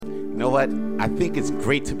know what? I think it's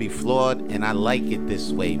great to be flawed, and I like it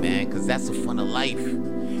this way, man, because that's the fun of life.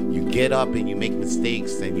 You get up and you make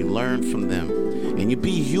mistakes, and you learn from them. And you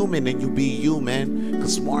be human, and you be you, man.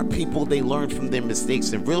 Because smart people, they learn from their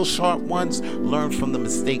mistakes. And real sharp ones learn from the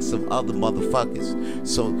mistakes of other motherfuckers.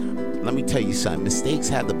 So let me tell you something. Mistakes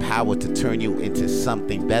have the power to turn you into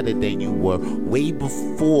something better than you were way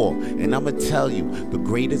before. And I'm going to tell you, the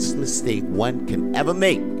greatest mistake one can ever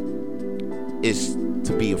make is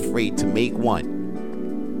to be afraid to make one.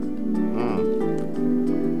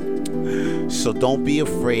 So don't be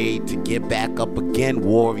afraid to get back up again,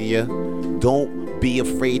 warrior. Don't be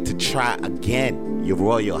afraid to try again, your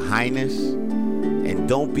royal highness. And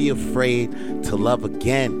don't be afraid to love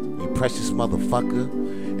again, you precious motherfucker.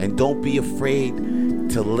 And don't be afraid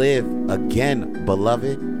to live again,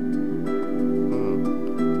 beloved.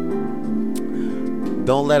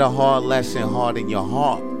 Don't let a hard lesson harden your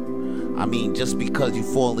heart. I mean, just because you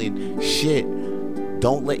fall in shit,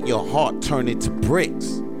 don't let your heart turn into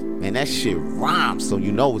bricks. Man, that shit rhymes, so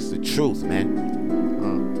you know it's the truth, man.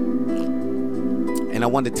 And I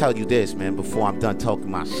want to tell you this, man, before I'm done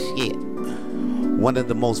talking my shit. One of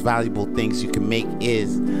the most valuable things you can make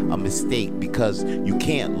is a mistake, because you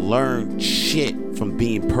can't learn shit from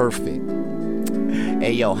being perfect.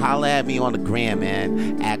 Hey, yo, holla at me on the gram,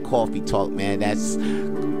 man, at Coffee Talk, man. That's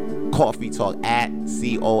Coffee Talk, at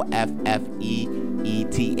COFFEETAWLK.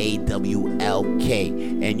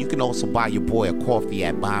 And you can also buy your boy a coffee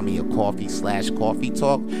at buymeacoffee.com/Coffee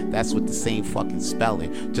Talk. That's with the same fucking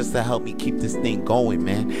spelling, just to help me keep this thing going,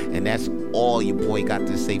 man. And that's all your boy got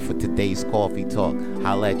to say for today's Coffee Talk.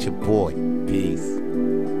 Holla at your boy. Peace.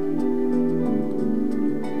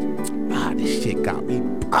 This shit got me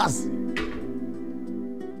buzzing.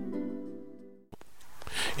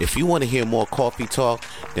 If you want to hear more Coffee Talk,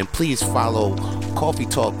 then please follow Coffee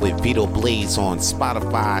Talk with Vito Blaze on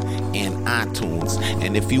Spotify and iTunes.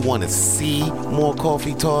 And if you want to see more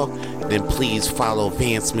Coffee Talk, then please follow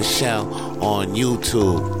Vance Michelle on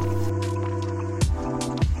YouTube.